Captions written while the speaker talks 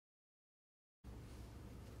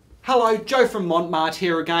Hello, Joe from Mont Marte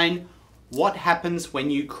here again. What happens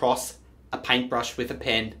when you cross a paintbrush with a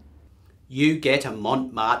pen? You get a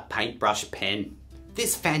Mont Marte paintbrush pen.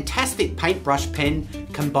 This fantastic paintbrush pen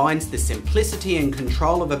combines the simplicity and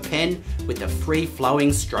control of a pen with the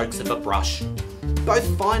free-flowing strokes of a brush.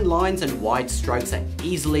 Both fine lines and wide strokes are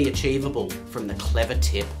easily achievable from the clever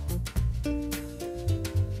tip.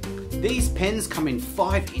 These pens come in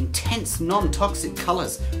 5 intense non-toxic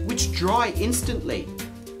colours which dry instantly,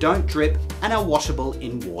 don't drip and are washable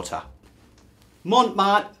in water. Mont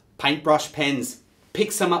Marte paintbrush pens.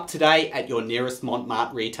 Pick some up today at your nearest Mont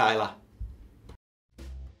Marte retailer.